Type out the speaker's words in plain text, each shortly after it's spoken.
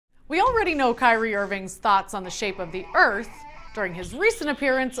We already know Kyrie Irving's thoughts on the shape of the Earth. During his recent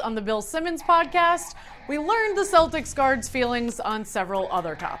appearance on the Bill Simmons podcast, we learned the Celtics guard's feelings on several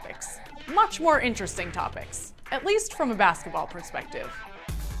other topics. Much more interesting topics, at least from a basketball perspective.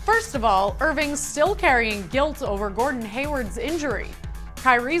 First of all, Irving's still carrying guilt over Gordon Hayward's injury.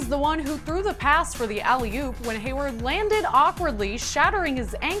 Kyrie's the one who threw the pass for the alley-oop when Hayward landed awkwardly, shattering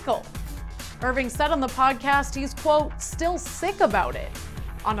his ankle. Irving said on the podcast he's, quote, still sick about it.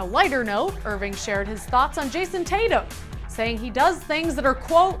 On a lighter note, Irving shared his thoughts on Jason Tatum, saying he does things that are,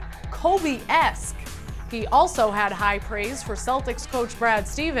 quote, Kobe-esque. He also had high praise for Celtics coach Brad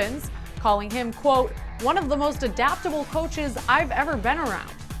Stevens, calling him, quote, one of the most adaptable coaches I've ever been around.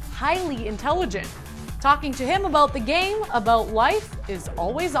 Highly intelligent. Talking to him about the game, about life, is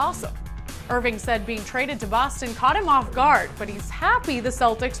always awesome. Irving said being traded to Boston caught him off guard, but he's happy the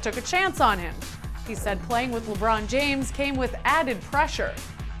Celtics took a chance on him. He said playing with LeBron James came with added pressure.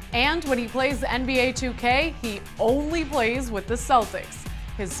 And when he plays NBA 2K, he only plays with the Celtics.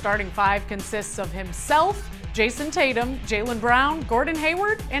 His starting five consists of himself, Jason Tatum, Jaylen Brown, Gordon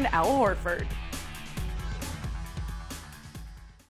Hayward, and Al Horford.